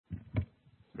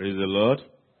Praise the Lord.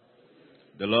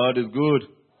 The Lord is good.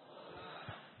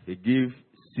 He gives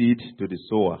seed to the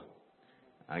sower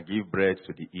and gives bread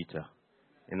to the eater.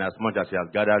 Inasmuch as He has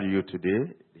gathered you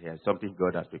today, there is something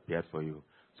God has prepared for you.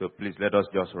 So please let us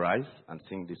just rise and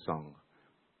sing this song.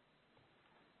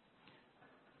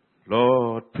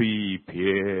 Lord,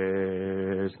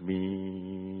 prepares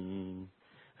me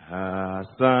a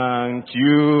sanctuary,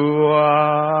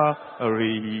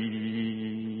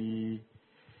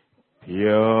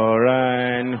 pure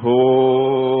and holy,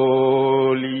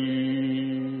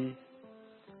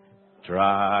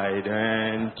 tried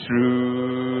and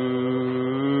true,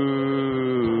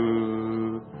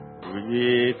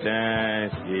 with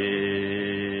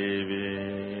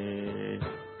thanksgiving,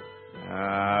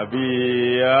 I'll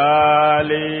be a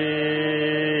living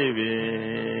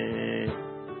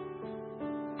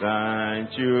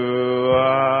sanctuary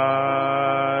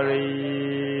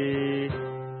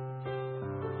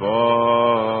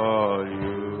for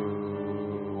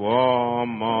you. One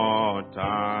more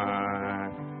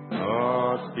time,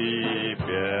 Lord,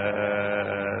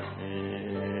 prepare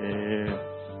me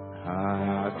a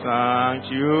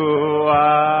sanctuary,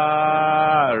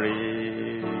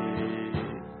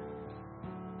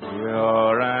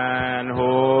 pure and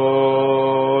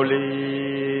holy,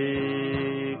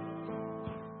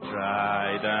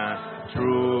 tried and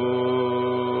true,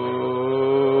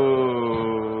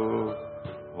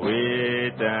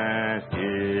 with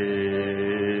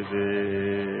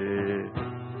thanksgiving,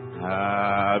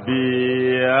 I'll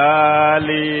be a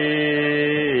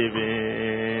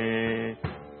living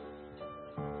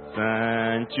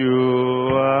sanctuary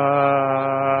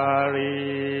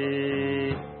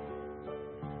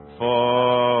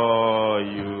for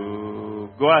you.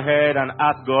 Go ahead and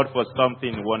ask God for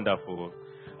something wonderful.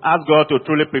 Ask God to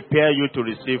truly prepare you to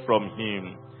receive from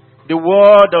Him. The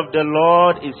word of the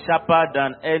Lord is sharper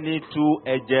than any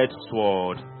two-edged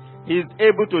sword. He is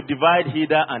able to divide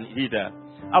hither and hither.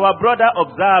 Our brother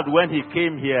observed when he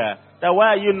came here that why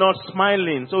are you not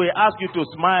smiling? So he asked you to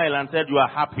smile and said you are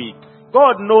happy.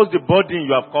 God knows the burden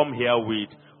you have come here with.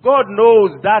 God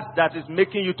knows that is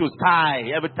making you to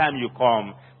sigh every time you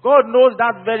come. God knows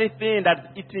that very thing that's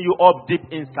eating you up deep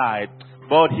inside.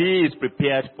 But He is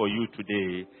prepared for you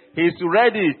today. He is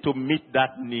ready to meet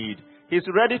that need. He is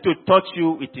ready to touch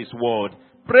you with His word.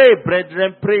 Pray,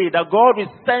 brethren, pray that God will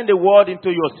send a word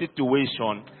into your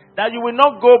situation. That you will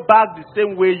not go back the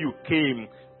same way you came.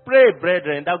 Pray,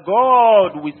 brethren, that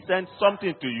God will send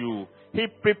something to you. He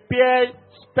prepared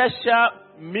special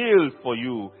meal for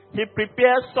you. He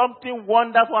prepares something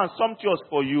wonderful and sumptuous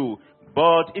for you.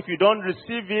 But if you don't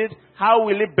receive it, how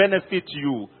will it benefit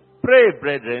you? Pray,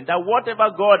 brethren, that whatever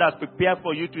God has prepared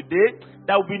for you today,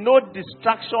 there will be no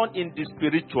distraction in the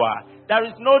spiritual. There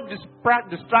is no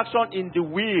distraction in the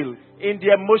will, in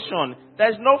the emotion. There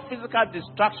is no physical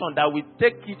distraction that will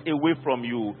take it away from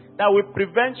you, that will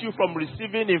prevent you from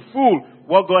receiving in full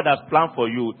what God has planned for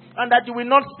you. And that you will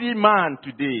not see man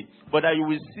today, but that you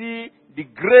will see the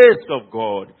grace of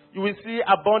God. You will see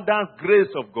abundant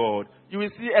grace of God. You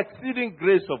will see exceeding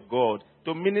grace of God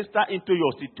to minister into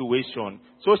your situation.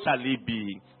 So shall it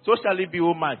be. So shall it be,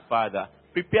 O my Father.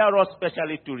 Prepare us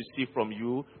specially to receive from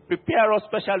you. Prepare us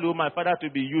specially, O my Father, to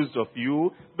be used of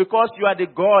you. Because you are the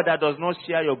God that does not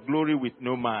share your glory with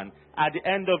no man. At the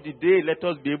end of the day, let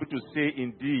us be able to say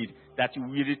indeed that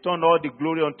we return all the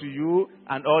glory unto you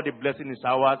and all the blessing is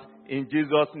ours. In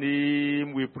Jesus'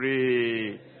 name we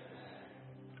pray.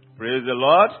 Praise the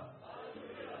Lord.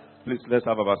 Please, let's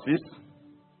have our seats.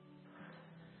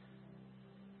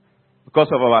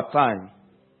 Because of our time,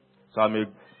 so I may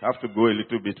have to go a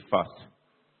little bit fast.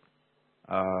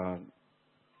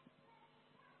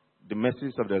 The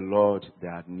mercies of the Lord, they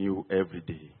are new every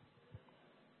day.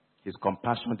 His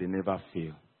compassion, they never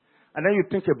fail. And then you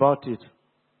think about it.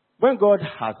 When God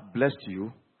has blessed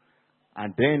you,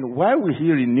 and then why will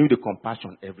He renew the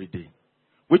compassion every day?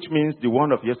 Which means the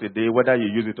one of yesterday, whether you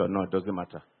use it or not, doesn't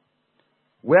matter.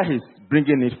 Where He's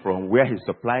bringing it from, where He's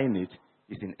supplying it,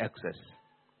 is in excess.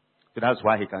 So that's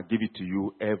why He can give it to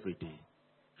you every day.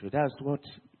 So that's what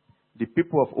the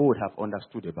people of old have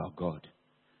understood about God.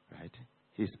 Right?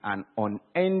 He's an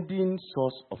unending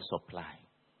source of supply.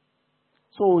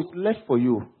 So it's left for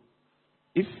you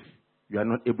if you are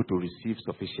not able to receive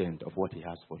sufficient of what He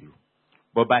has for you.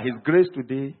 But by His grace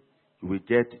today, you will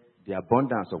get the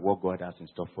abundance of what God has in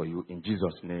store for you in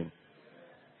Jesus' name.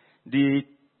 The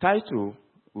title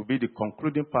will be the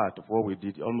concluding part of what we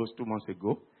did almost 2 months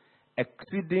ago.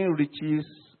 Exceeding Riches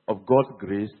of God's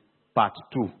Grace, Part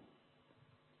 2.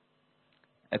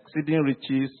 Exceeding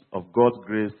Riches of God's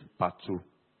Grace, Part 2.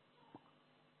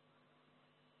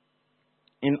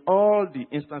 in all the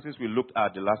instances we looked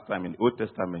at the last time in the Old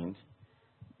Testament,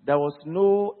 there was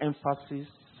no emphasis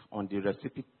on the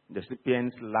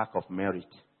recipient's lack of merit,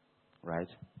 right?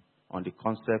 On the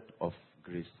concept of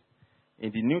grace.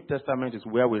 In the New Testament is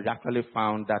where we actually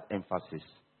found that emphasis,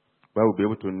 where we'll be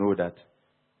able to know that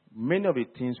many of the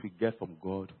things we get from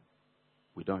God,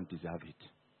 we don't deserve it.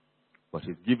 But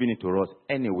He's giving it to us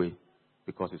anyway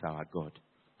because it's our God.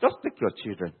 Just take your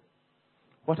children.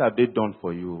 What have they done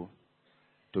for you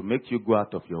to make you go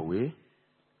out of your way,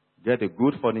 get a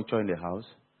good furniture in the house,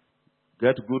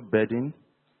 get good bedding,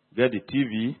 get the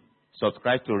TV,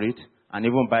 subscribe to it, and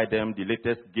even buy them the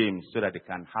latest games so that they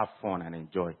can have fun and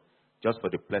enjoy, just for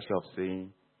the pleasure of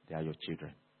saying they are your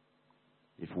children?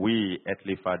 If we,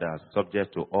 earthly fathers,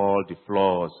 subject to all the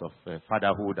flaws of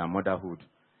fatherhood and motherhood,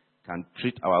 can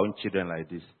treat our own children like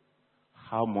this,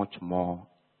 how much more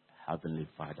Heavenly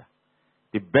Father?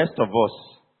 The best of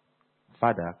us,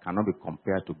 Father, cannot be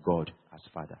compared to God as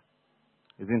Father.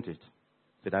 Isn't it?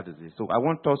 So that is it. So I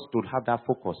want us to have that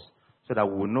focus so that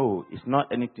we will know it's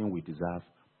not anything we deserve,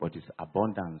 but it's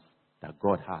abundance that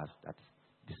God has that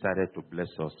decided to bless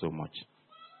us so much.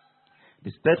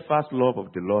 The steadfast love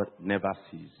of the Lord never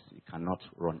ceases. It cannot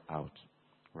run out.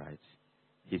 Right?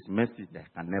 His mercy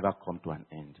that can never come to an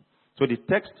end. So the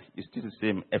text is still the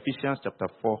same. Ephesians chapter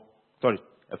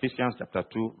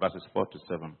 2, verses 4 to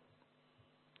 7.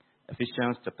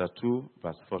 Ephesians chapter 2,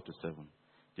 verse 4 to 7.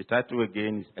 The title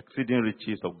again is Exceeding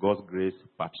Riches of God's Grace,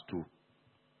 Part 2.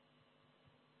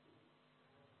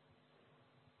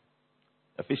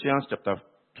 Ephesians chapter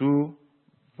 2,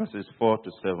 verses 4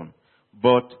 to 7.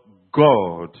 But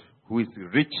God, who is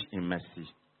rich in mercy,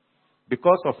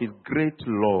 because of His great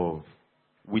love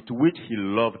with which He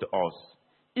loved us,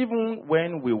 even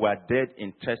when we were dead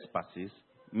in trespasses,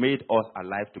 made us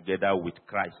alive together with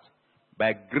Christ.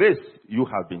 By grace you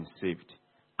have been saved,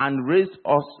 and raised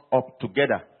us up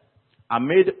together, and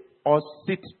made us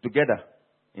sit together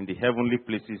in the heavenly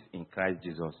places in Christ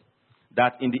Jesus,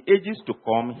 that in the ages to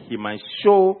come He might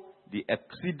show the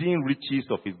exceeding riches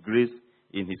of His grace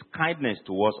in His kindness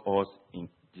towards us in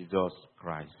Jesus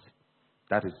Christ.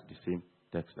 That is the same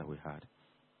text that we had.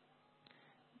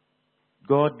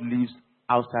 God lives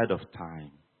outside of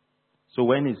time. So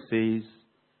when He says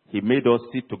He made us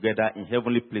sit together in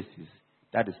heavenly places,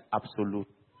 that is absolute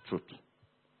truth.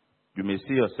 You may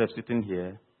see yourself sitting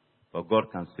here, but God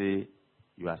can say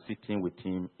you are sitting with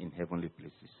Him in heavenly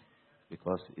places.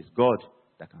 Because it's God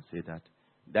that can say that.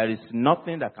 There is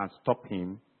nothing that can stop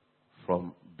Him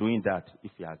from doing that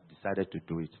if He has decided to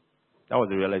do it. That was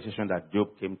the realization that Job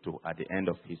came to at the end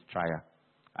of his trial.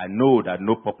 I know that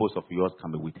no purpose of yours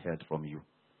can be withheld from you.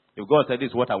 If God said, this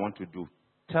is what I want to do,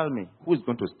 tell me, who is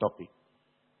going to stop it?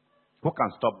 Who can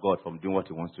stop God from doing what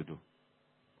He wants to do?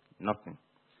 Nothing.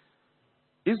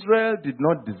 Israel did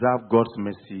not deserve God's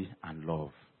mercy and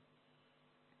love.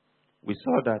 We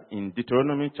saw that in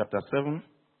Deuteronomy chapter 7,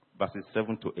 verses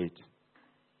 7 to 8.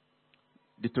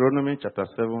 Deuteronomy chapter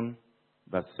 7,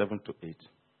 verse 7 to 8.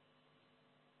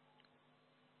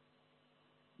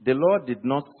 The Lord did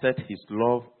not set His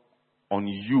love on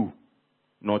you,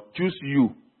 nor choose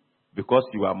you, because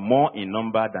you are more in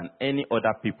number than any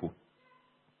other people.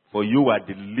 For you are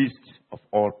the least of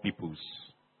all peoples.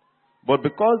 But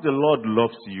because the Lord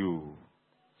loves you,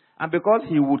 and because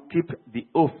He would keep the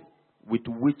oath with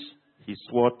which He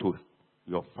swore to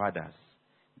your fathers,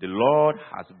 the Lord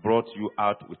has brought you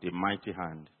out with a mighty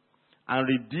hand, and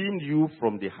redeemed you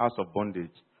from the house of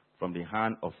bondage, from the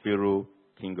hand of Pharaoh,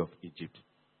 king of Egypt.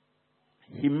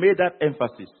 He made that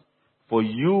emphasis, for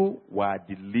you were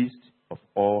the least of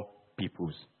all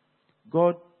peoples.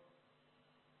 God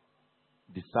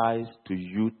decides to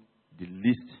use the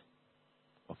least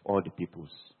of all the peoples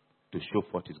to show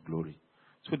forth His glory.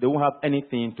 So they won't have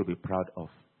anything to be proud of.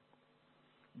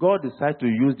 God decides to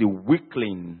use the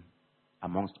weakling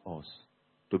amongst us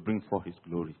to bring forth His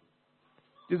glory.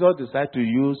 Jesus decided to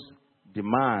use the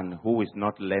man who is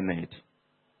not learned,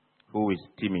 who is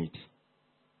timid,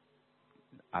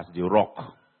 as the rock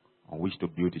on which to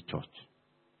build the church.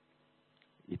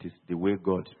 It is the way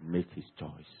God makes His choice.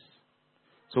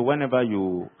 So whenever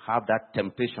you have that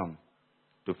temptation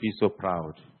to feel so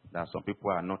proud that some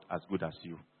people are not as good as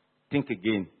you, think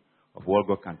again of what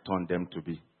God can turn them to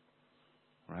be.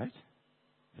 Right?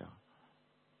 Yeah.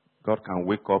 God can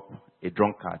wake up a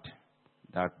drunkard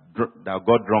that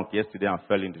got drunk yesterday and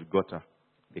fell in the gutter.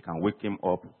 They can wake him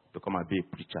up to come and be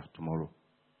a preacher tomorrow.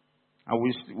 And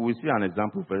we'll see an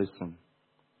example very soon.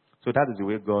 So that is the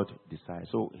way God decides.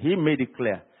 So He made it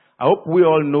clear. I hope we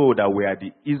all know that we are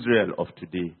the Israel of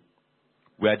today.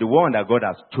 We are the one that God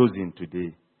has chosen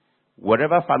today.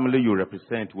 whatever family you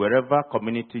represent, wherever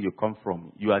community you come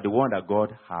from, you are the one that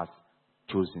God has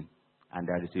chosen. And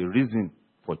there is a reason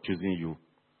for choosing you.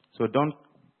 So don't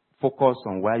focus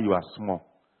on why you are small.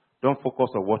 Don't focus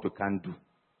on what you can do.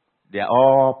 They are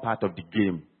all part of the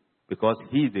game. Because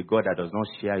he is a God that does not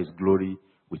share his glory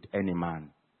with any man.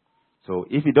 So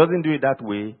if he doesn't do it that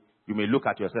way, you may look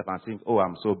at yourself and think, oh,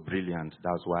 I'm so brilliant.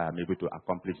 That's why I'm able to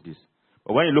accomplish this.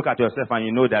 But when you look at yourself and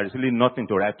you know there is really nothing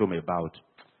to write home about,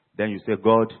 then you say,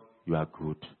 God, you are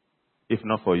good. If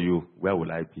not for you, where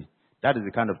will I be? That is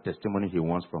the kind of testimony he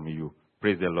wants from you.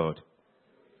 Praise the Lord.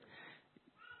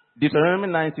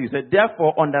 Deuteronomy 90 said,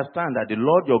 therefore understand that the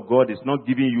Lord your God is not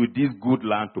giving you this good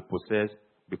land to possess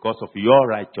because of your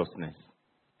righteousness.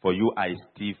 For you are a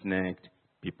stiff-necked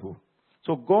people.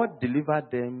 So God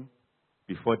delivered them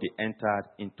before they entered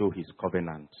into his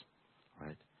covenant.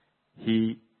 Right?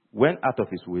 He went out of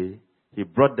his way, he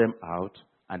brought them out,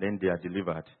 and then they are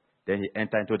delivered. Then he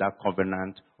entered into that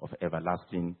covenant of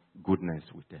everlasting goodness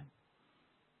with them.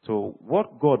 So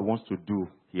what God wants to do,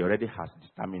 he already has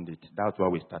determined it. That's why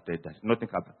we started. There's nothing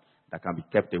that can be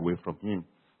kept away from him.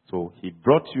 So he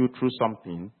brought you through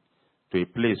something to a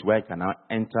place where he can now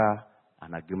enter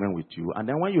an agreement with you. And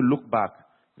then when you look back,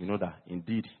 you know that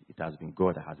indeed it has been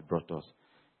God that has brought us.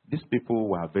 These people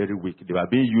were very weak. They were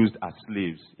being used as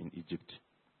slaves in Egypt.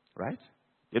 Right?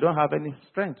 They don't have any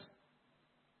strength.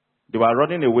 They were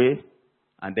running away,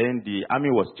 and then the army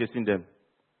was chasing them.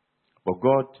 But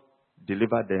God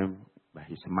delivered them by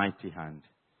his mighty hand.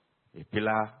 A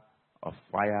pillar of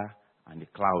fire and a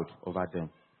cloud over them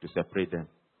to separate them.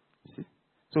 You see?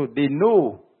 So they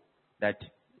know that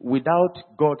without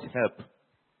God's help,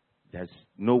 there's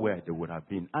nowhere they would have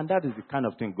been. And that is the kind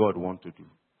of thing God wants to do.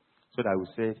 So that we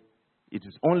say, it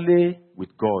is only with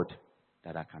God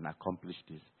that I can accomplish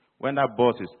this. When that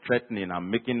boss is threatening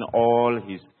and making all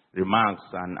his remarks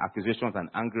and accusations and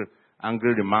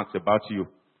angry remarks about you,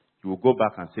 you will go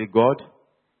back and say, God,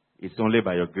 it's only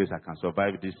by your grace I can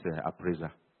survive this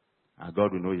appraiser. And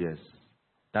God will know, yes,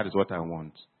 that is what I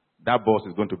want. That boss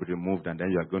is going to be removed and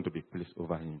then you are going to be placed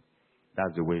over him.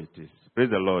 That's the way it is. Praise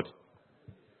the Lord.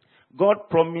 God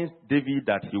promised David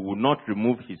that he would not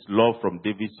remove his love from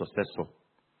David's successor,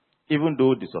 even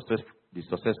though the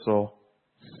successor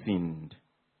sinned.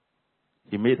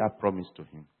 He made that promise to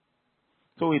him.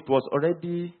 So it was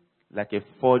already like a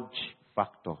forge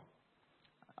factor,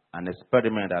 an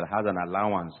experiment that has an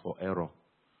allowance for error.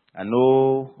 I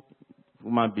know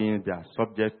human beings, they are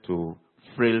subject to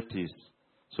frailties.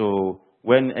 So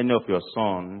when any of your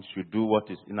sons should do what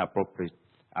is inappropriate,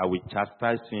 I will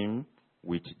chastise him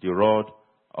with the rod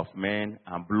of men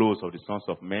and blows of the sons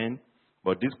of men.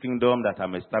 But this kingdom that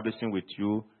I'm establishing with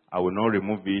you, I will not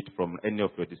remove it from any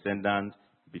of your descendants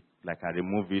like I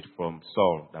removed it from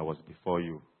Saul that was before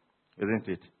you. Isn't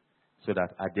it? So that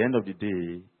at the end of the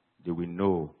day, they will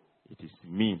know it is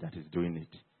me that is doing it.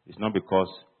 It's not because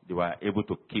they were able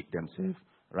to keep themselves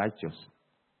righteous.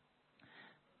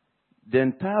 The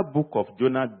entire book of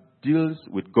Jonah deals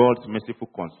with God's merciful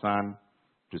concern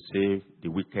to save the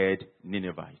wicked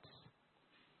Ninevites.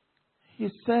 He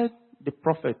said the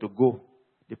prophet to go.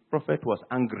 The prophet was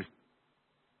angry.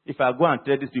 If I go and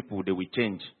tell these people, they will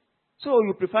change. So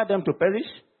you prefer them to perish?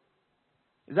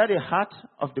 Is that the heart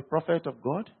of the prophet of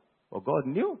God? Or God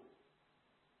knew?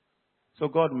 So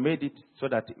God made it so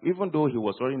that even though he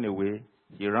was running away,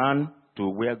 he ran to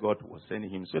where God was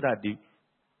sending him, so that the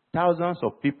thousands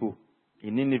of people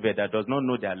in Nineveh that does not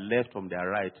know their left from their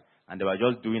right, and they were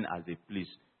just doing as they please,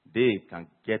 they can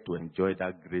get to enjoy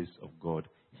that grace of God,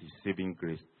 his saving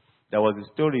grace. There was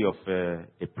a story of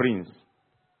a prince,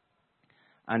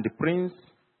 and the prince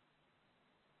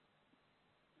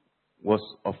was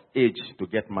of age to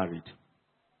get married.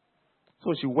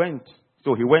 So he went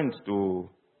to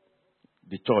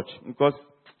the church, because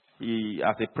he,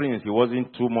 as a prince, he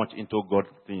wasn't too much into God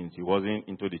things. He wasn't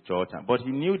into the church, but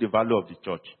he knew the value of the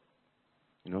church.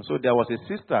 You know, so there was a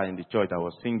sister in the church that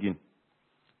was singing,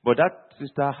 but that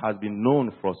sister has been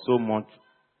known for so much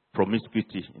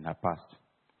promiscuity in her past.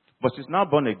 But she's now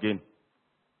born again.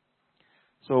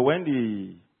 So when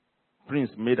the prince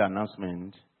made an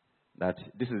announcement that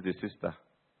this is the sister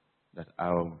that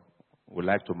I would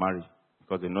like to marry,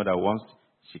 because they know that once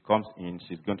she comes in,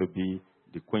 she's going to be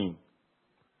the queen.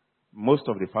 Most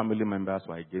of the family members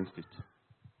were against it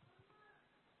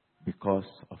because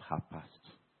of her past.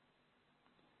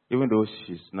 Even though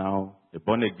she's now a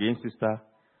born-again sister.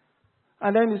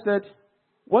 And then he said,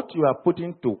 what you are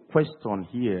putting to question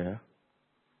here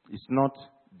is not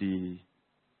the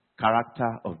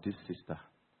character of this sister.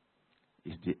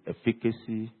 It's the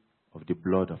efficacy of the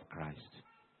blood of Christ.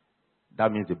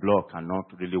 That means the blood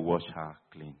cannot really wash her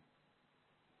clean.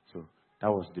 That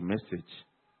was the message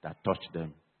that touched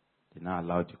them. They now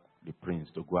allowed the prince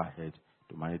to go ahead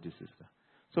to marry the sister.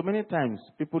 So many times,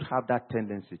 people have that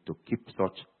tendency to keep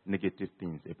such negative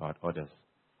things about others.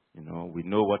 We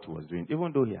know what he was doing,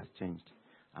 even though he has changed.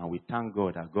 And we thank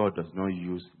God that God does not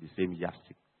use the same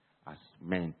yardstick as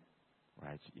men,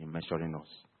 right, in measuring us.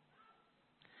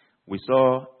 We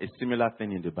saw a similar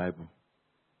thing in the Bible.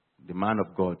 The man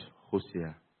of God,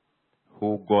 Hosea,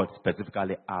 who God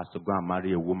specifically asked to go and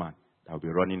marry a woman that will be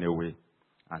running away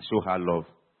and show her love.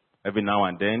 Every now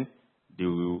and then, we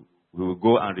will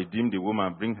go and redeem the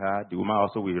woman, bring her. The woman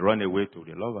also will run away to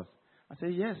the lovers. I say,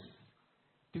 yes,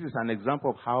 this is an example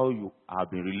of how you have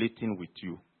been relating with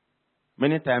you.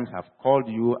 Many times I've called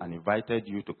you and invited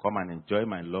you to come and enjoy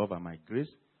my love and my grace,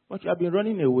 but you have been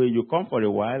running away. You come for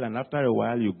a while, and after a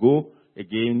while, you go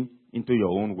again into your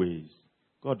own ways.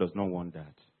 God does not want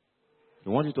that. He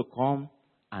wants you to come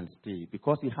and stay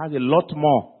because he has a lot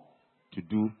more to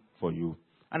do for you.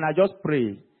 And I just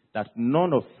pray that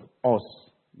none of us,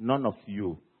 none of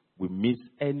you will miss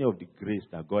any of the grace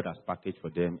that God has packaged for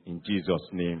them in Jesus'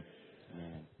 name.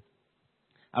 Amen.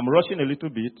 I'm rushing a little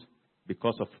bit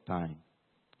because of time,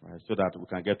 right? So that we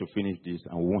can get to finish this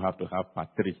and we won't have to have part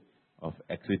 3 of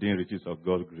exceeding riches of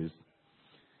God's grace.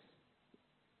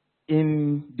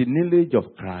 In the lineage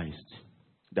of Christ,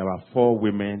 there are 4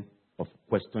 women of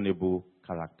questionable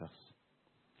characters.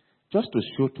 Just to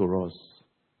show to us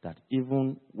that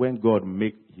even when God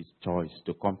made his choice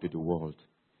to come to the world,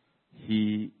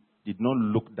 he did not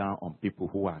look down on people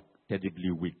who are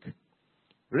terribly weak.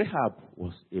 Rahab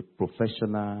was a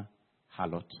professional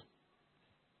harlot.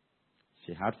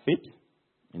 She had faith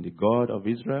in the God of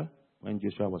Israel when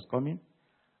Joshua was coming,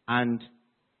 and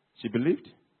she believed.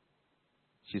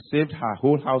 She saved her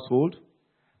whole household,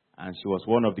 and she was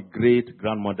one of the great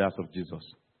grandmothers of Jesus.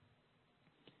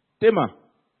 Tamar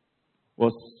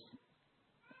was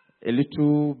a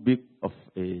little bit of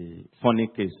a funny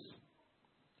case.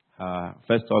 Her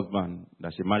first husband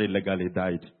that she married legally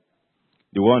died.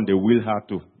 The one they willed her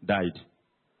to died.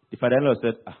 The father-in-law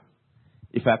said,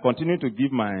 if I continue to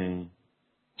give my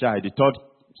child, the 3rd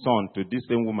son, to this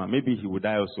same woman, maybe he will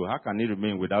die also. How can he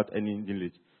remain without any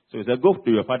lineage? So he said, go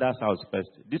to your father's house first.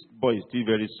 This boy is still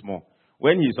very small.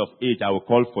 When he is of age, I will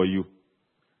call for you.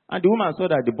 And the woman saw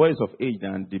that the boy is of age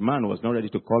and the man was not ready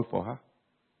to call for her.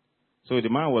 So the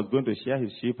man was going to share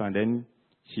his sheep, and then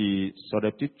she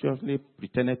surreptitiously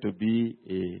pretended to be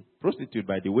a prostitute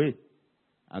by the way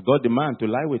and got the man to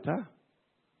lie with her.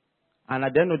 And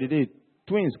at the end of the day,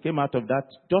 twins came out of that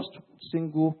just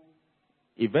single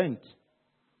event.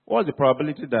 What was the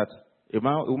probability that a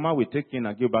woman will take in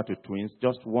and give birth to twins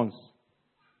just once?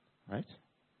 Right?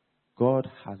 God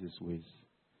has his ways.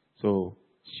 So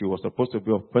she was supposed to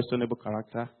be of questionable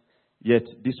character, yet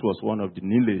this was one of the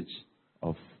lineage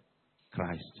of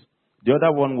Christ. The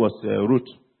other one was Ruth.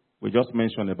 We just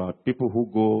mentioned about people who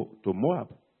go to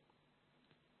Moab.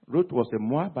 Ruth was a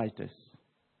Moabitess,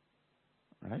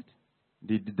 right?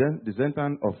 The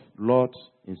descendant of Lot's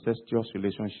incestuous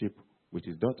relationship with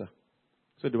his daughter.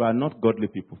 So they were not godly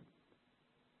people.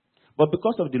 But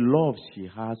because of the love she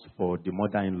has for the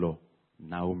mother-in-law,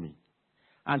 Naomi,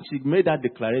 and she made that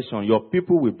declaration, your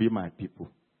people will be my people.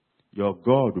 Your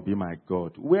God will be my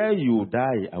God. Where you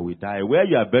die, I will die. Where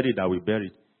you are buried, I will be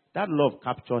buried. That love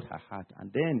captured her heart.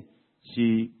 And then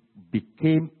she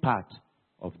became part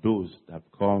of those that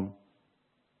become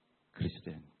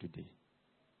Christian today.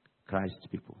 Christ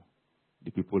people.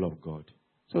 The people of God.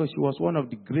 So she was one of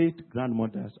the great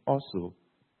grandmothers also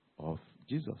of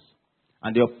Jesus.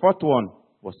 And the 4th one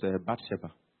was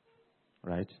Bathsheba.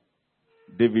 Right?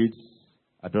 David's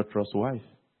adulterous wife.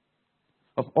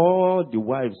 Of all the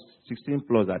wives, 16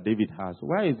 plus that David has,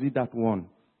 why is it that one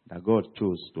that God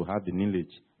chose to have the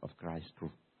lineage of Christ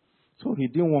through? So he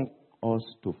didn't want us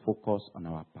to focus on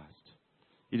our past.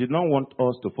 He did not want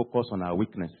us to focus on our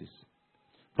weaknesses.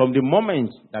 From the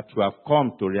moment that you have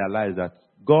come to realize that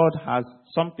God has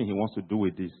something he wants to do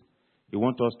with this, he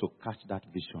wants us to catch that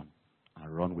vision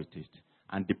and run with it.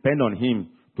 And depend on him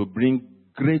to bring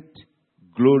great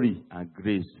glory and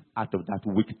grace out of that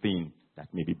weak thing that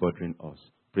may be bothering us.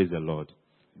 Praise the Lord.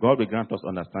 God will grant us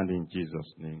understanding in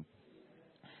Jesus' name.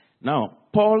 Now,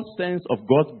 Paul's sense of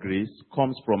God's grace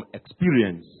comes from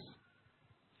experience.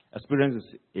 Experience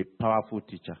is a powerful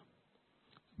teacher.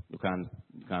 You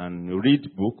can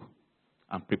read book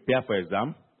and prepare for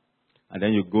exam, and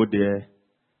then you go there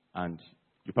and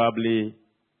you probably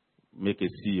make a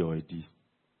C or a D.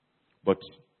 But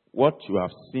what you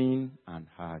have seen and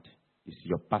heard is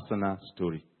your personal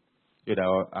story.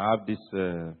 I have this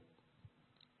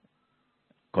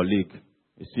colleague,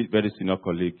 a very senior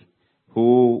colleague,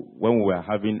 who, when we were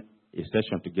having a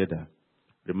session together,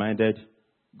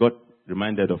 got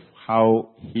reminded of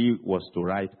how he was to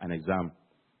write an exam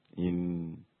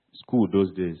in school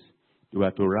those days. They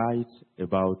were to write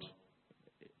about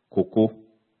cocoa.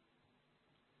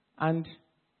 And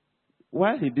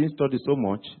while he didn't study so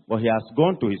much, but he has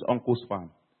gone to his uncle's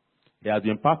farm. He has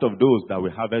been part of those that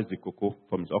will harvest the cocoa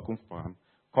from his uncle's farm,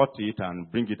 cut it and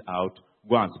bring it out,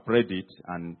 go and spread it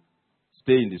and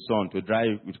stay in the sun to dry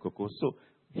with cocoa. So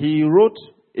he wrote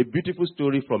a beautiful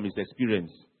story from his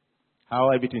experience, how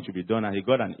everything should be done, and he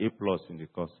got an A+ in the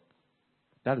course.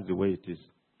 That is the way it is.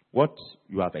 What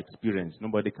you have experienced,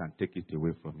 nobody can take it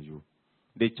away from you.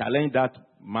 They challenged that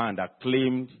man that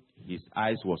claimed his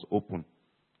eyes was open,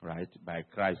 right, by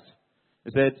Christ.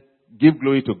 He said, give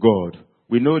glory to God.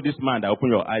 We know this man that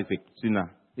opened your eyes is a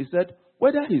sinner. He said,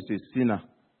 whether he's a sinner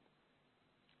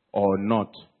or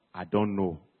not, I don't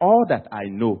know. All that I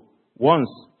know, once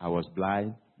I was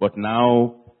blind, but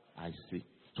now I see.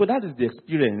 So that is the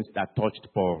experience that touched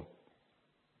Paul.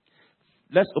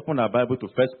 Let's open our Bible to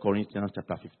 1 Corinthians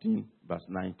chapter 15, verse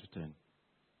 9 to 10.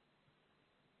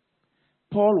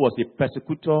 Paul was a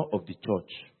persecutor of the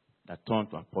church that turned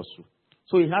to apostle.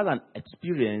 So he has an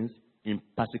experience in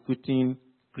persecuting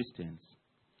Christians.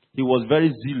 He was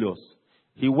very zealous.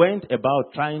 He went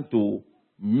about trying to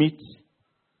meet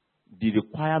the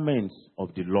requirements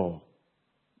of the law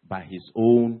by his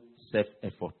own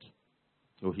self-effort.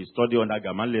 So he studied under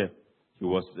Gamaliel. He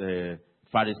was a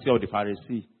Pharisee of the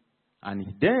Pharisee.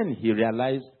 And then he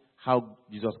realized how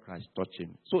Jesus Christ touched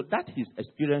him. So that his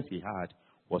experience he had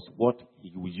was what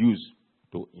he would use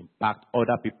to impact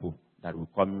other people that will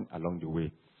come along the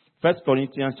way. 1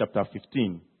 Corinthians chapter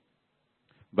 15,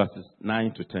 verses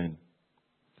 9 to 10.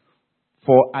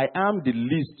 For I am the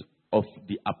least of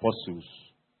the apostles,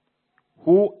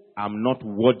 who am not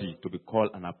worthy to be called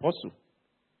an apostle,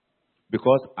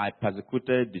 because I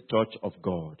persecuted the church of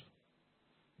God.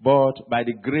 But by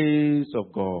the grace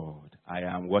of God, I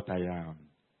am what I am.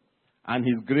 And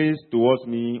his grace towards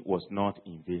me was not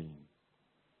in vain.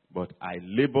 But I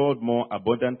labored more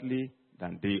abundantly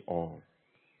than they all.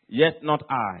 Yet not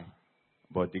I,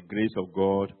 but the grace of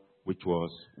God which was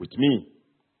with me.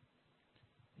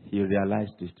 He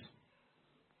realized it.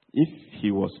 If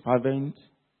he was fervent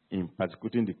in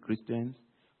persecuting the Christians,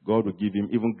 God will give him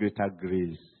even greater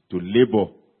grace to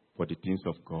labor for the things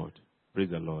of God.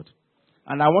 Praise the Lord.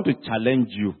 And I want to challenge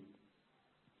you.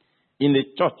 In a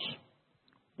church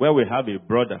where we have a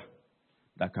brother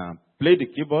that can play the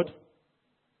keyboard,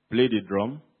 play the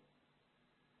drum,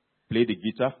 play the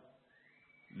guitar,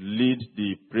 lead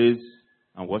the praise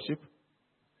and worship,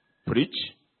 preach,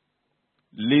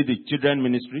 lead the children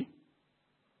ministry,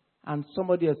 and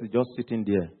somebody else is just sitting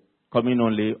there, coming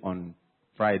only on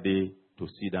Friday to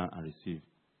sit down and receive.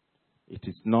 It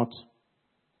is not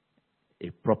a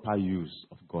proper use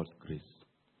of God's grace.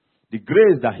 The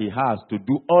grace that he has to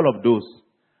do all of those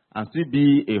and still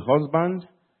be a husband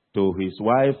to his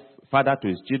wife, father to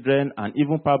his children, and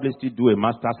even probably still do a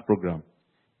master's program.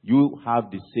 You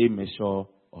have the same measure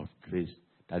of grace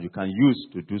that you can use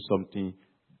to do something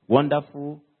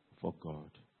wonderful for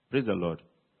God. Praise the Lord.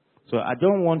 So I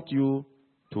don't want you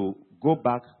to go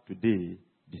back today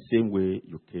the same way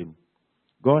you came.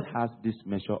 God has this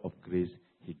measure of grace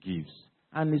he gives.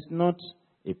 And it's not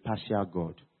a partial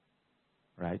God.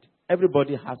 Right?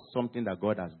 Everybody has something that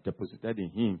God has deposited in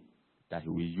him that he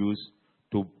will use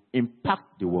to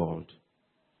impact the world.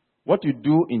 What you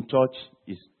do in church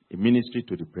is a ministry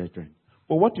to the brethren.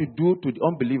 But what you do to the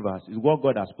unbelievers is what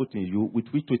God has put in you with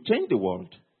which to change the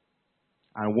world.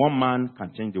 And one man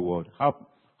can change the world.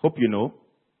 Hope you know,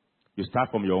 you start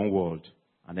from your own world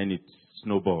and then it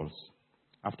snowballs.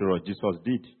 After all, Jesus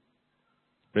did.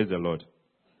 Praise the Lord.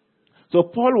 So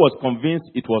Paul was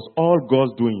convinced it was all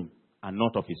God's doing and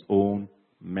not of his own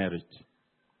merit.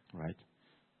 Right?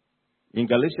 In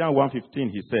Galatians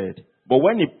 1:15 he said, but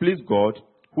when it pleased God,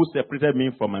 who separated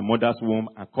me from my mother's womb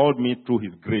and called me through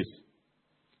his grace,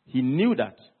 he knew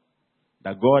that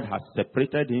God has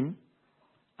separated him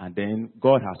and then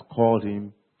God has called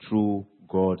him through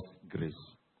God's grace.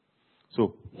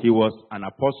 So he was an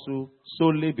apostle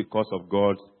solely because of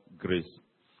God's grace.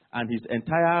 And his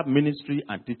entire ministry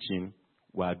and teaching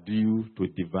were due to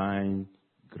divine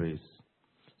grace.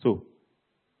 So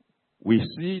we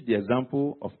see the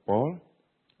example of Paul,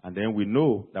 and then we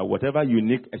know that whatever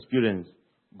unique experience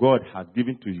God has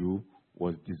given to you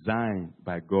was designed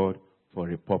by God for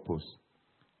a purpose.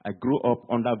 I grew up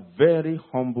under very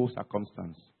humble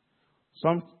circumstances.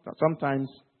 Sometimes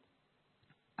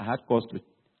I had cause to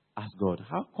ask God,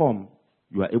 how come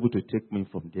you are able to take me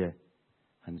from there?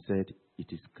 And said,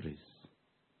 it is grace.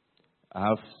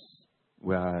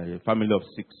 We are a family of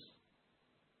 6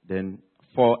 then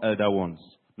 4 elder ones.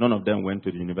 None of them went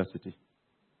to the university.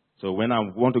 So when I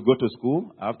want to go to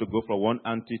school, I have to go from one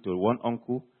auntie to one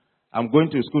uncle. I'm going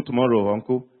to school tomorrow,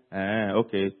 uncle.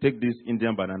 Okay, take this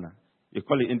Indian banana. You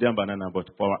call it Indian banana, but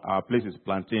for our place it's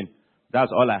plantain.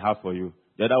 That's all I have for you.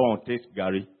 The other one takes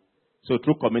Gary. So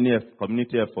through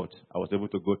community effort, I was able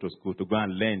to go to school to go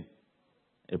and learn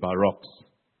about rocks.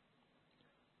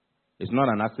 It's not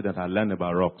an accident I learned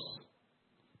about rocks.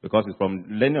 Because it's from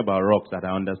learning about rocks that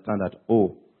I understand that,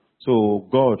 so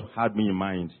God had me in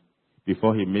mind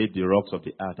before he made the rocks of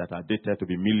the earth that are dated to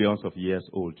be millions of years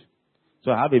old.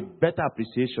 So I have a better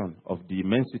appreciation of the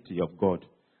immensity of God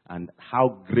and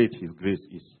how great his grace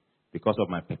is because of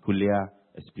my peculiar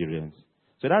experience.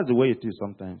 So that's the way it is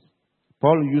sometimes.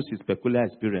 Paul used his peculiar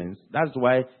experience. That's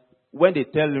why when they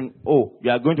tell him, you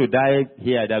are going to die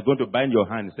here, they are going to bind your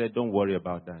hand, he said, don't worry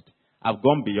about that. I've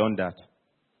gone beyond that.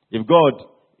 If God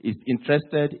is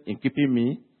interested in keeping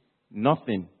me,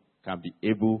 nothing can be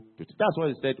able to. That's why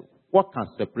he said, what can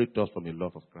separate us from the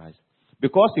love of Christ?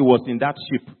 Because he was in that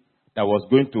ship that was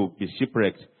going to be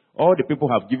shipwrecked. All the people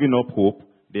have given up hope.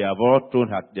 They have all thrown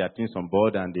their things on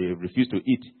board and they refuse to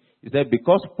eat. He said,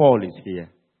 because Paul is here,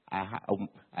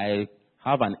 I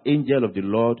have an angel of the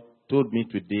Lord told me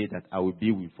today that I will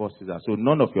be with forces. So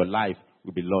none of your life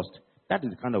will be lost. That is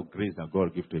the kind of grace that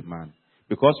God gives to a man.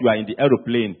 Because you are in the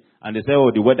aeroplane and they say,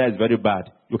 the weather is very bad.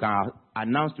 You can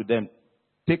announce to them,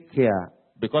 take care.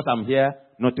 Because I'm here,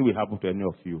 nothing will happen to any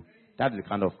of you. That is the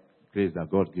kind of grace that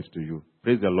God gives to you.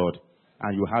 Praise the Lord.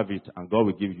 And you have it, and God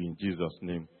will give you in Jesus'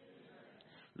 name.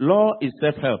 Law is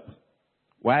self-help,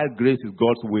 while grace is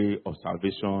God's way of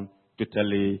salvation,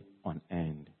 totally on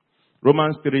end.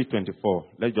 Romans 3:24.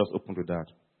 Let's just open to that.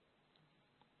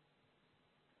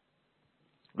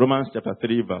 Romans chapter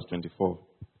 3, verse 24.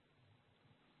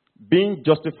 Being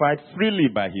justified freely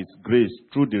by his grace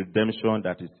through the redemption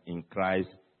that is in Christ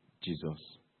Jesus.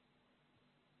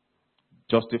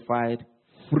 Justified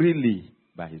freely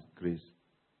by his grace.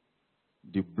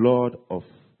 The blood of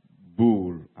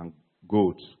bull and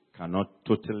goats cannot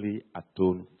totally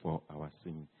atone for our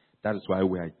sin. That is why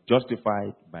we are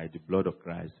justified by the blood of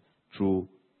Christ through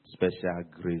special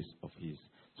grace of his.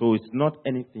 So it's not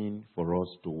anything for us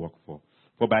to work for.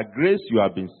 For by grace you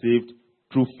have been saved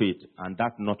through faith, and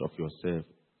that not of yourself.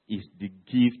 Is the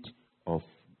gift of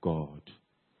God.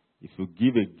 If you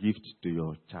give a gift to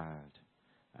your child,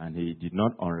 and he did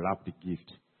not unwrap the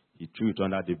gift, he threw it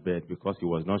under the bed because he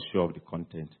was not sure of the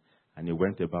content, and he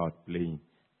went about playing.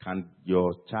 Can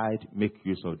your child make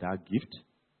use of that gift?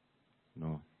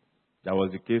 No. There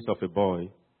was the case of a boy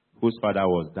whose father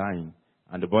was dying,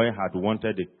 and the boy had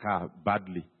wanted a car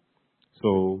badly.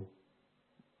 So,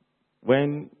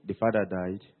 when the father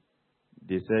died,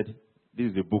 they said,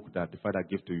 this is a book that the father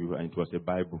gave to you, and it was a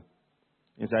Bible.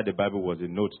 Inside the Bible was a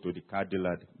note to the car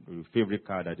dealer, the favorite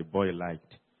car that the boy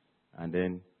liked. And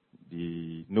then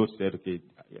the note said, okay,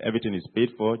 everything is paid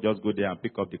for, just go there and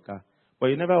pick up the car. But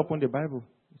he never opened the Bible.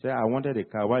 He said, I wanted a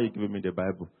car, why are you giving me the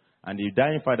Bible? And the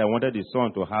dying father wanted his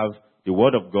son to have the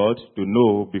word of God to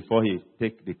know before he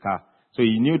take the car. So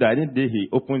he knew that any day he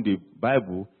opened the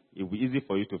Bible, it would be easy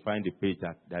for you to find the page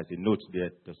that there's a note there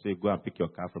to say, go and pick your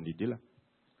car from the dealer.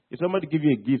 If somebody gives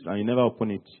you a gift and you never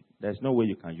open it, there's no way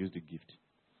you can use the gift.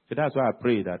 So that's why I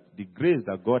pray that the grace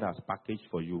that God has packaged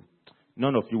for you,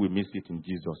 none of you will miss it in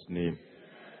Jesus' name.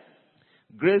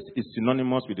 Grace is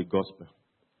synonymous with the gospel.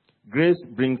 Grace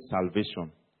brings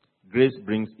salvation. Grace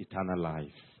brings eternal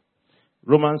life.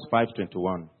 Romans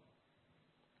 5:21.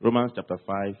 Romans chapter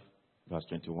 5, verse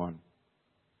 21.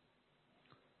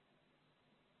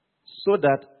 So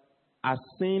that as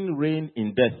sin reigned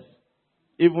in death,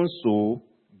 even so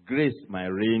grace might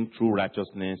reign through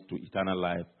righteousness to eternal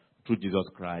life through Jesus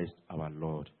Christ our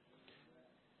Lord.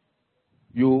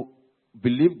 You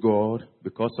believe God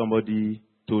because somebody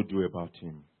told you about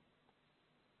him.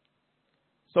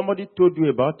 Somebody told you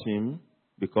about him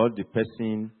because the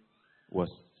person was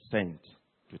sent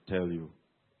to tell you.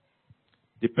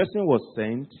 The person was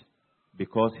sent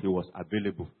because he was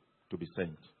available to be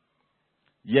sent.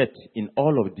 Yet, in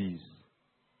all of these,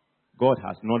 God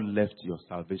has not left your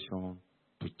salvation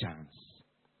to chance.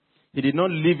 He did not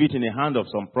leave it in the hand of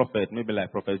some prophet, maybe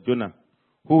like Prophet Jonah,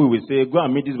 who will say, go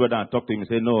and meet this brother and talk to him. And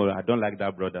say, no, I don't like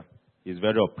that brother. He's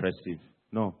very oppressive.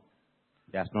 No,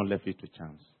 he has not left it to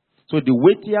chance. So the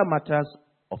weightier matters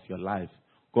of your life,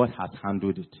 God has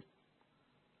handled it.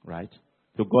 Right?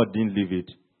 So God didn't leave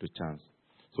it to chance.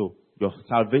 So your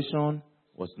salvation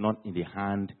was not in the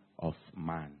hand of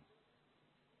man.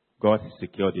 God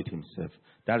secured it himself.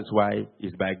 That is why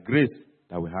it's by grace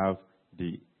that we have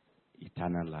the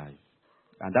eternal life.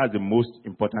 And that's the most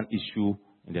important issue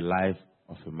in the life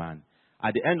of a man.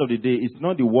 At the end of the day, it's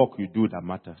not the work you do that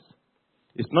matters.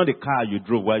 It's not the car you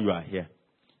drove while you are here.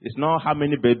 It's not how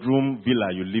many bedroom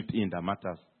villa you lived in that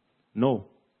matters. No.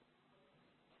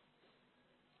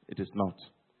 It is not.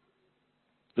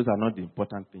 Those are not the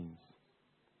important things.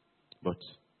 But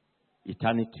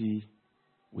eternity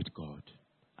with God.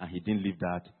 And he didn't leave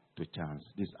that to chance.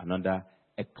 This is another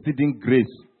exceeding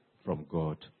grace from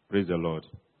God. Praise the Lord.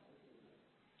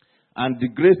 And the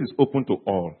grace is open to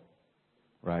all.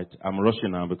 Right? I'm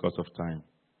rushing now because of time.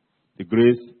 The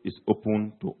grace is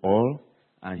open to all.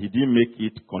 And he didn't make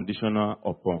it conditional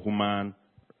upon human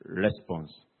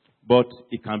response. But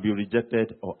it can be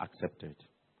rejected or accepted.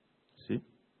 See?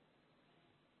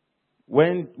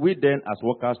 When we then, as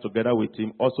workers together with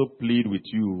him, also plead with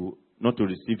you not to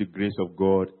receive the grace of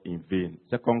God in vain.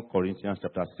 2 Corinthians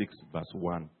chapter 6, verse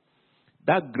 1.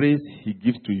 That grace he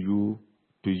gives to you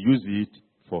to use it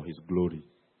for his glory.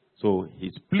 So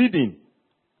he's pleading.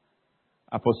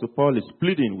 Apostle Paul is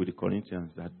pleading with the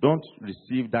Corinthians that don't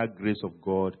receive that grace of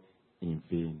God in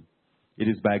vain. It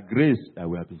is by grace that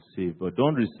we have been saved, but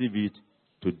don't receive it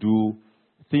to do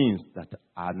things that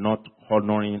are not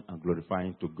honoring and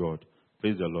glorifying to God.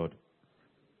 Praise the Lord.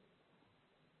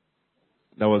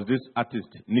 There was this artist,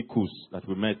 Nikus, that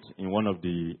we met in one of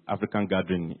the African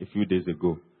gatherings a few days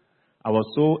ago. I was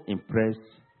so impressed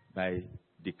by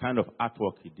the kind of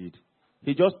artwork he did.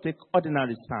 He just take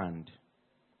ordinary sand,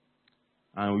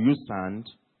 and we use sand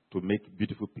to make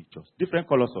beautiful pictures. Different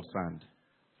colors of sand.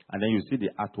 And then you see the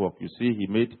artwork. You see he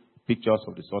made pictures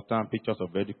of the Sultan, pictures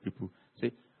of very people.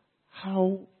 Say,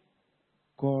 how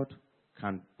God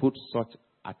can put such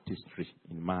artistry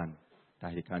in man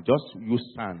that he can just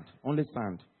use sand, only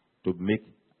sand, to make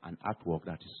an artwork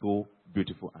that is so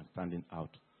beautiful and standing out.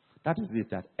 That is it,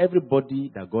 that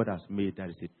everybody that God has made, there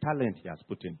is a talent he has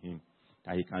put in him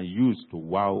that he can use to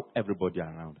wow everybody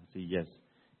around and say, yes,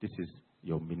 this is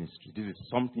your ministry. This is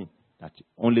something that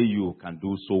only you can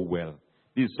do so well.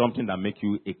 This is something that makes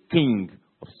you a king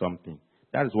of something.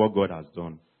 That is what God has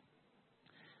done.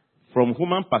 From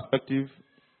human perspective,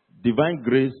 divine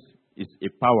grace is a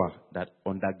power that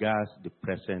undergirds the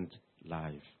present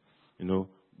life. You know,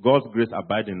 God's grace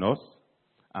abides in us,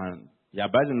 and he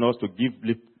abides in us to give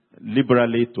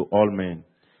liberally to all men.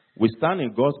 We stand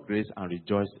in God's grace and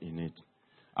rejoice in it.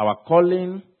 Our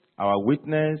calling, our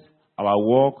witness, our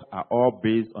work are all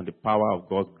based on the power of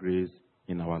God's grace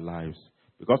in our lives.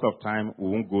 Because of time, we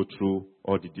won't go through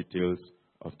all the details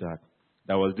of that.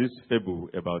 There was this fable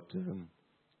about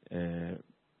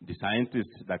the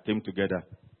scientists that came together,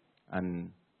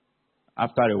 and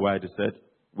after a while they said,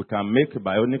 we can make a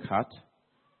bionic heart,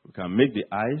 we can make the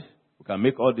eyes, we can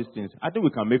make all these things. I think we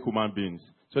can make human beings.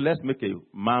 So let's make a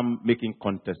man-making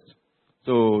contest.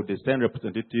 So they sent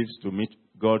representatives to meet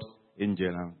God's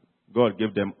angel, and God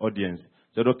gave them audience.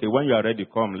 Said, okay, when you are ready,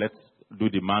 come, let's do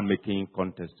the man-making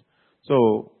contest.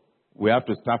 So we have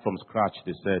to start from scratch,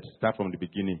 they said. Start from the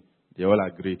beginning. They all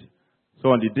agreed. So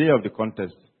on the day of the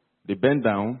contest, they bent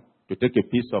down to take a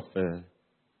piece of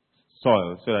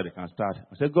soil so that they can start.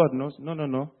 I said, God knows.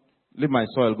 No. Leave my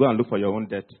soil. Go and look for your own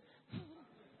debt.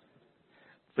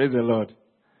 Praise the Lord.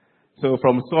 So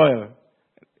from soil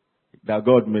that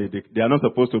God made, they are not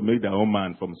supposed to make their own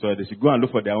man from soil. They should go and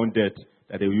look for their own debt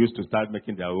that they will use to start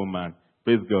making their own man.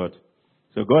 Praise God.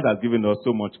 So God has given us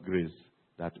so much grace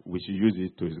that we should use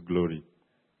it to his glory.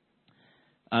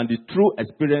 And the true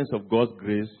experience of God's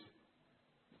grace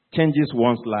changes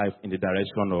one's life in the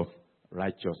direction of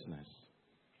righteousness.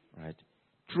 Right?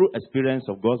 True experience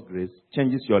of God's grace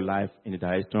changes your life in the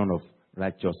direction of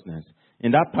righteousness.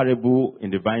 In that parable in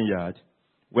the vineyard,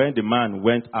 when the man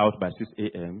went out by 6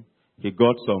 a.m., he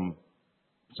got some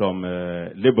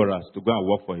laborers to go and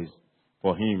work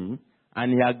for him,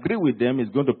 and he agreed with them he's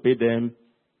going to pay them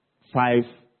 5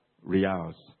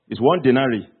 reals. It's 1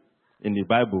 denarii in the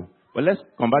Bible, but let's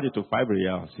convert it to 5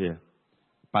 reals here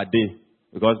per day,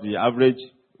 because the average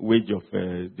wage of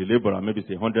the laborer maybe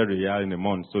say 100 real in a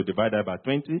month, so divide that by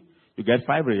 20, you get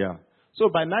 5 real. So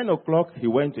by 9 o'clock, he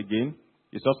went again.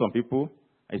 He saw some people.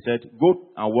 He said, go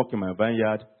and work in my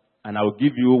vineyard, and I will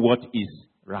give you what is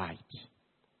right.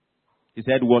 He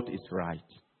said, what is right?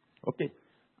 Okay.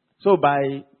 So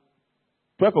by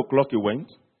 12 o'clock, he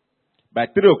went. By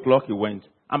 3 o'clock, he went.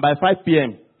 And by 5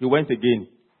 p.m., he went again.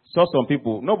 Saw some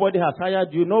people. Nobody has hired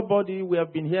you. Nobody. We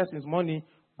have been here since morning.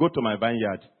 Go to my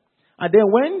vineyard. And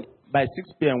then when, by 6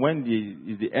 p.m., when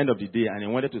is the end of the day, and he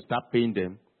wanted to start paying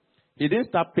them, he didn't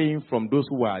start paying from those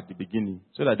who were at the beginning,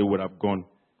 so that they would have gone.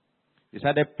 He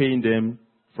started paying them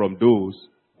from those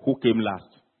who came last.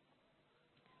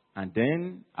 And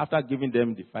then, after giving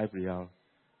them the 5 real,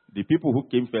 the people who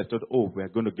came first thought, oh, we're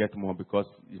going to get more because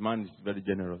the man is very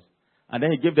generous. And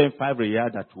then he gave them 5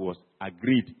 riyal that was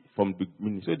agreed from the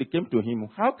beginning. So they came to him,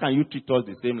 how can you treat us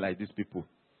the same like these people?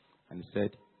 And he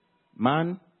said,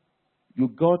 man, you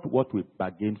got what we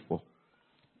bargained for.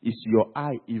 Is your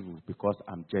eye evil because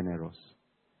I'm generous?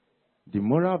 The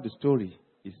moral of the story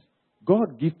is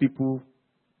God gives people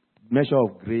measure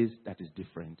of grace that is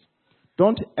different.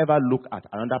 Don't ever look at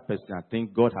another person and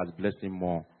think God has blessed him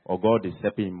more or God is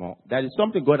helping him more. There is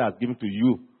something God has given to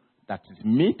you that is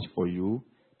meant for you,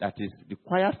 that is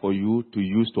required for you to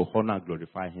use to honor and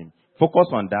glorify him. Focus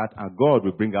on that and God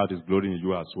will bring out his glory in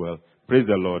you as well. Praise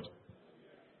the Lord.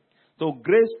 So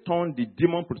grace turned the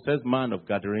demon-possessed man of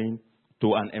Gadarene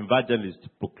to an evangelist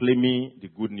proclaiming the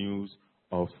good news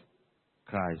of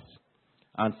Christ.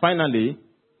 And finally,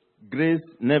 grace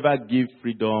never gives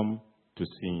freedom to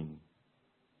sin.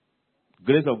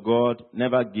 Grace of God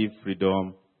never gives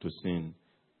freedom to sin.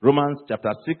 Romans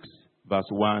chapter 6, verse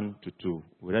 1 to 2.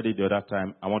 We read it the other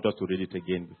time. I want us to read it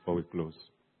again before we close.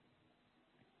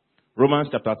 Romans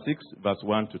chapter 6, verse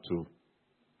 1 to 2.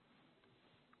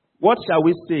 What shall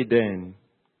we say then?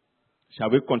 Shall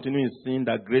we continue in sin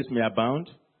that grace may abound?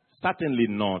 Certainly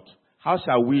not. How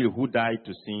shall we who died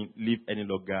to sin live any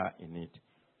longer in it?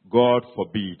 God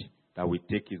forbid that we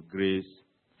take his grace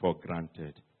for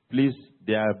granted. Please,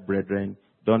 dear brethren,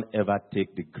 don't ever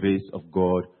take the grace of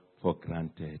God for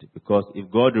granted. Because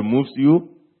if God removes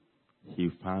you, he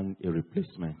found a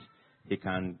replacement. He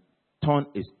can turn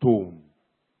a stone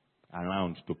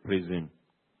around to praise him.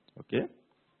 Okay?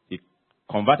 He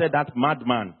converted that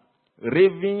madman,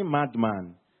 raving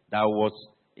madman that was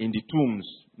in the tombs.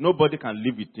 Nobody can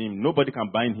live with him. Nobody can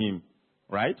bind him.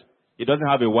 Right? He doesn't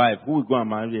have a wife. Who will go and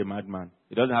marry a madman?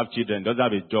 He doesn't have children. He doesn't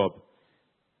have a job.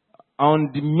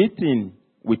 On the meeting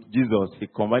with Jesus, he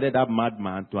converted that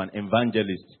madman to an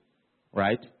evangelist.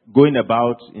 Right? Going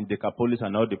about in Decapolis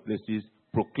and all the places,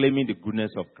 proclaiming the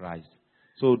goodness of Christ.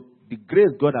 So the grace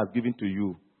God has given to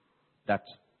you, that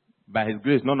by his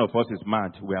grace, none of us is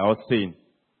mad. We are all sane.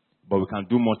 But we can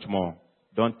do much more.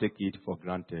 Don't take it for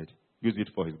granted. Use it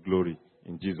for his glory.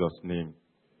 In Jesus' name.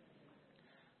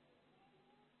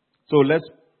 So let's,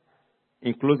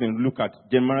 in closing, look at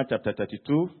Jeremiah chapter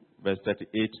 32, verse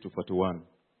 38 to 41.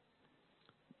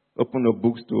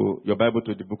 Open your Bible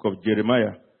to the book of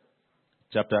Jeremiah,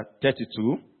 chapter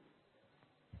 32,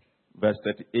 verse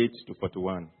 38 to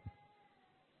 41.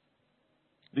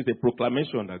 This is a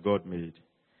proclamation that God made.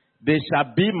 They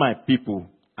shall be my people,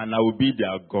 and I will be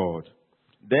their God.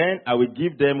 Then I will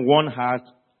give them one heart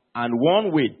and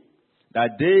one way,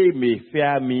 that they may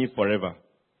fear me forever,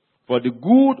 for the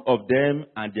good of them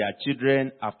and their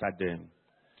children after them.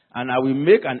 And I will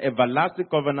make an everlasting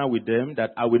covenant with them,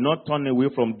 that I will not turn away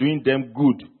from doing them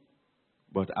good,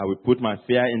 but I will put my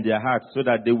fear in their hearts, so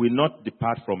that they will not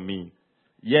depart from me.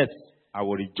 Yes, I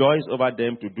will rejoice over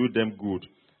them to do them good,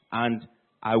 and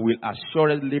I will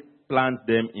assuredly plant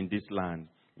them in this land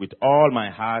with all my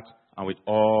heart and with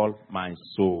all my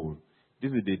soul.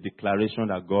 This is the declaration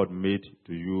that God made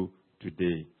to you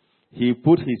today. He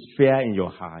put his fear in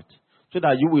your heart so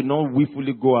that you will not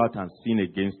willfully go out and sin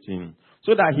against him.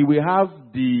 So that he will have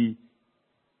the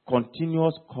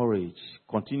continuous courage,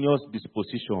 continuous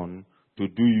disposition to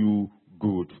do you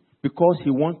good. Because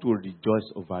he wants to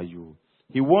rejoice over you.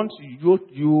 He wants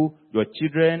you, your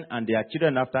children, and their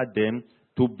children after them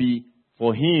to be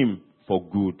for him for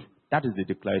good. That is the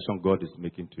declaration God is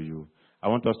making to you. I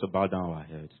want us to bow down our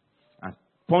heads and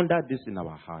ponder this in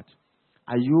our heart.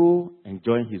 Are you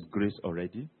enjoying his grace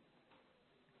already?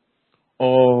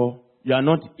 Or you are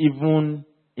not even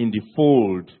in the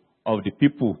fold of the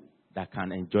people that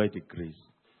can enjoy the grace?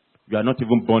 You are not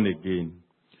even born again.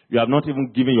 You have not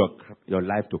even given your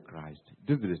life to Christ.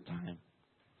 This is the time.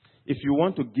 If you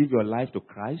want to give your life to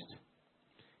Christ,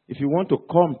 if you want to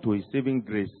come to his saving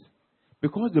grace,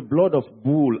 because the blood of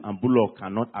bull and bullock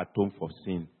cannot atone for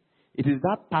sin, it is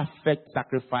that perfect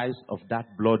sacrifice of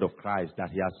that blood of Christ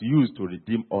that he has used to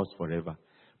redeem us forever.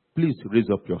 Please raise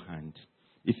up your hand.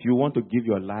 If you want to give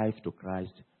your life to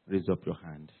Christ, raise up your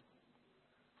hand.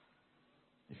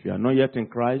 If you are not yet in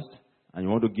Christ and you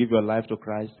want to give your life to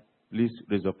Christ, please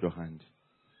raise up your hand.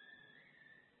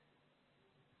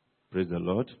 Praise the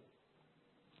Lord.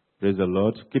 Praise the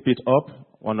Lord. Keep it up.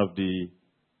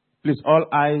 Please, all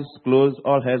eyes closed,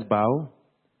 all heads bow.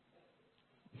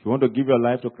 If you want to give your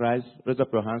life to Christ, raise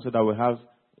up your hand so that we'll have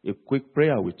a quick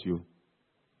prayer with you.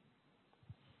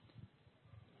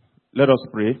 Let us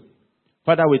pray.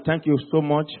 Father, we thank you so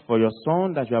much for your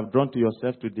Son that you have drawn to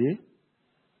yourself today.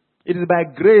 It is by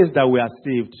grace that we are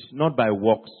saved, not by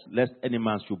works, lest any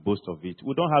man should boast of it.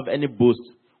 We don't have any boast.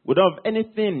 We don't have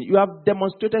anything. You have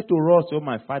demonstrated to us, oh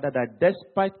my Father, that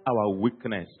despite our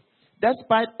weakness,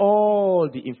 despite all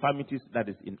the infirmities that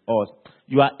is in us,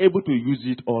 you are able to use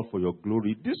it all for your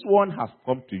glory. This one has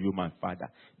come to you, my Father.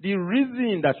 The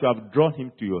reason that you have drawn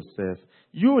him to yourself,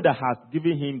 you that has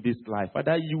given him this life,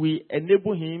 Father, you will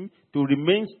enable him to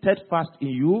remain steadfast in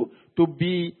you, to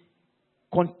be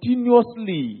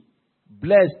continuously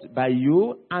blessed by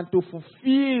you, and to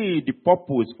fulfill the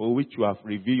purpose for which you have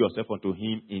revealed yourself unto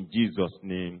him in Jesus'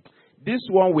 name. This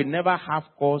one will never have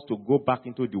cause to go back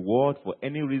into the world for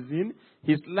any reason.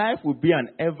 His life will be an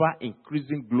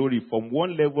ever-increasing glory from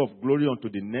one level of glory unto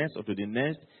the next,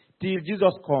 till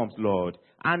Jesus comes, Lord.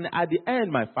 And at the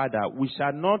end, my Father, we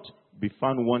shall not be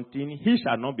found wanting. He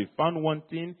shall not be found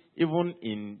wanting, even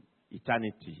in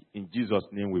eternity. In Jesus'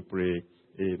 name we pray.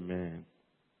 Amen.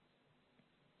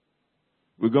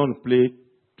 We're going to play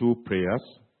 2 prayers.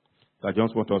 So I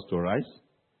just want us to rise.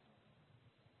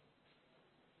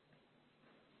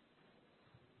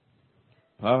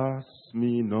 Pass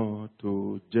me not,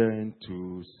 O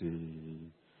gentle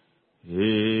Savior.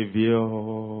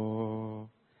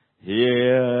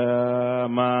 Hear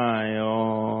my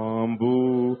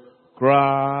humble cry.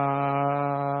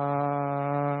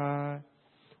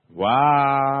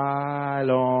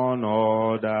 While on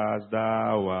others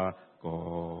thou art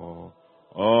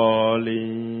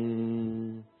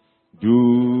calling,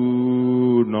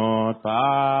 do not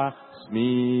pass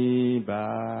me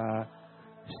by.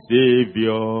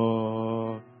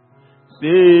 Savior,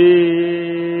 Savior,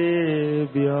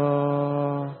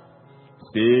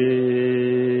 Savior,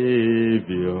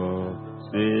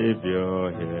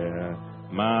 Savior, hear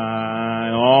my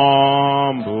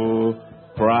humble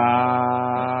cry.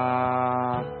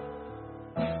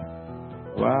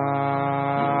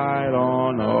 While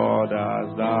on others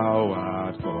thou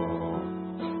art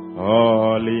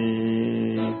calling,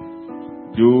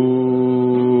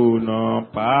 do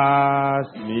not pass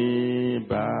me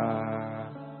by.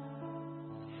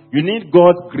 You need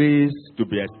God's grace to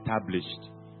be established,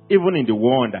 even in the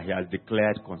one that he has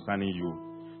declared concerning you.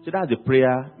 So that's the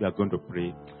prayer you are going to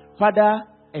pray. Father,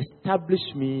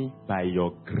 establish me by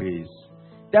your grace.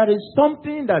 There is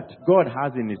something that God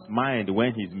has in his mind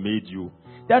when he's made you.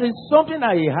 There is something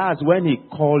that he has when he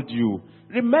called you.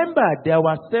 Remember, there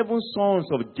were 7 sons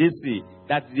of Jesse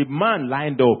that the man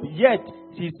lined up. Yet,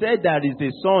 he said there is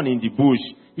a son in the bush.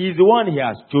 He is the one he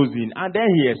has chosen. And then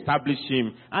he established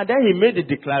him. And then he made the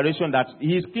declaration that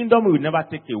his kingdom will never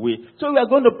take away. So we are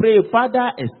going to pray,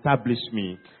 Father, establish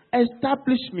me.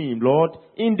 Establish me, Lord,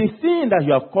 in the thing that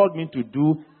you have called me to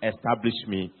do. Establish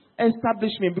me.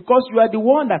 Establish me, because you are the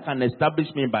one that can establish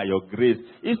me by your grace.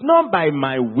 It's not by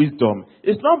my wisdom.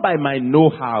 It's not by my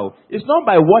know-how. It's not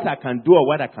by what I can do or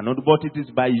what I cannot do, but it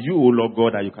is by you, O Lord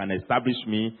God, that you can establish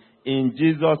me. In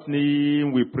Jesus'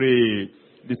 name we pray.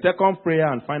 The second prayer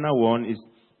and final one is,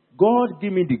 God,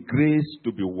 give me the grace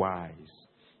to be wise.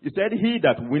 He said, he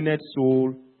that winneth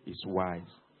soul is wise.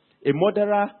 A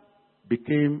murderer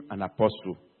became an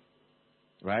apostle.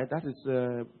 Right? That is...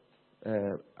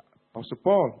 Apostle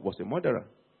Paul was a murderer.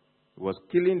 He was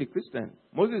killing the Christians.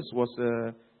 Moses was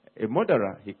a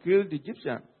murderer. He killed the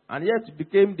Egyptian. And yet he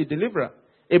became the deliverer.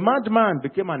 A madman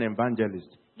became an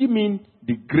evangelist. Give me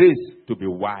the grace to be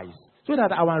wise, so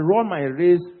that I will run my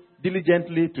race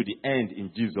diligently to the end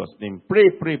in Jesus' name. Pray,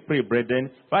 pray, pray,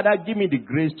 brethren. Father, give me the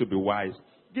grace to be wise.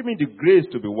 Give me the grace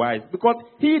to be wise. Because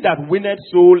he that winneth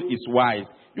soul is wise.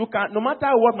 You can, no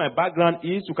matter what my background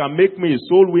is, you can make me a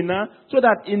soul winner, so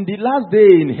that in the last day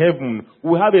in heaven,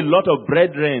 we have a lot of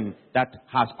brethren that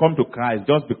has come to Christ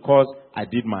just because I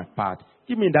did my part.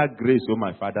 Give me that grace, oh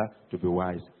my Father, to be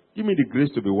wise. Give me the grace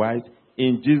to be wise.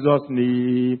 In Jesus'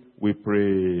 name we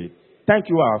pray. Thank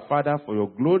you, our Father, for your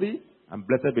glory, and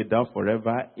blessed be thou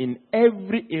forever in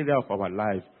every area of our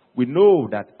life. We know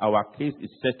that our case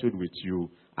is settled with you,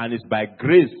 and it's by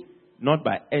grace, not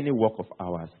by any work of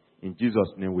ours. In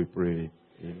Jesus' name we pray.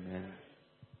 Amen.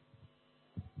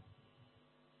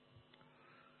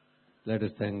 Let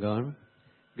us thank God.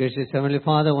 Gracious Heavenly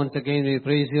Father, once again we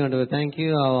praise you and we thank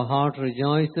you. Our heart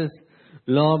rejoices,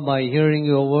 Lord, by hearing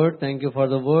your word. Thank you for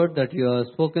the word that you have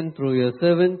spoken through your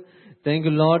servant. Thank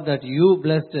you, Lord, that you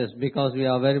blessed us, because we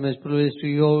are very much privileged to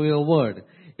hear your word.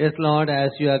 Yes, Lord, as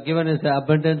you have given us the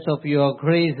abundance of your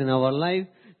grace in our life,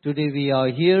 today we are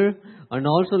here. And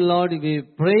also, Lord, we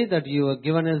pray that you have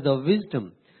given us the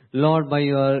wisdom, Lord, by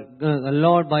your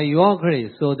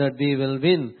grace, so that we will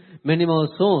win many more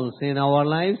souls in our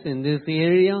lives in this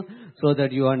area, so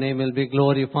that your name will be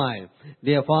glorified.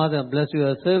 Dear Father, bless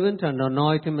your servant and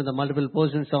anoint him with the multiple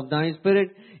portions of thy Spirit.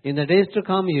 In the days to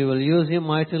come, you will use him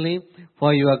mightily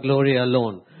for your glory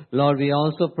alone. Lord, we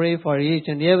also pray for each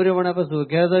and every one of us who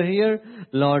gather here.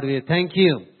 Lord, we thank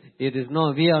you. It is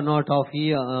not, we are not of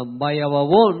here by our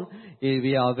own.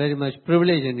 We are very much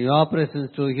privileged in your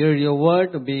presence to hear your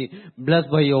word, to be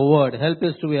blessed by your word. Help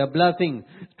us to be a blessing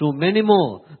to many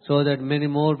more, so that many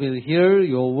more will hear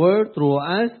your word through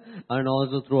us and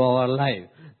also through our life.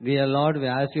 Dear Lord,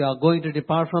 as we are going to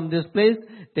depart from this place,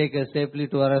 take us safely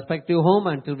to our respective home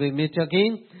until we meet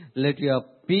again. Let your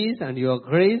peace and your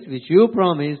grace, which you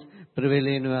promise, prevail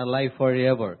in our life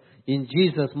forever. In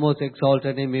Jesus' most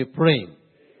exalted name we pray.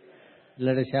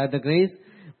 Let us share the grace.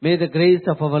 May the grace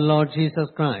of our Lord Jesus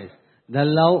Christ, the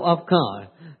love of God,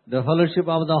 the fellowship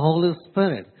of the Holy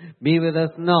Spirit be with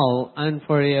us now and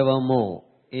forevermore.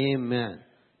 Amen.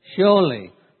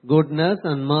 Surely, goodness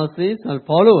and mercy shall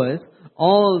follow us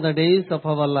all the days of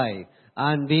our life,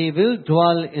 and we will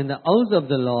dwell in the house of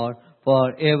the Lord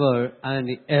forever and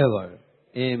ever.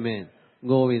 Amen.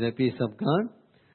 Go with the peace of God.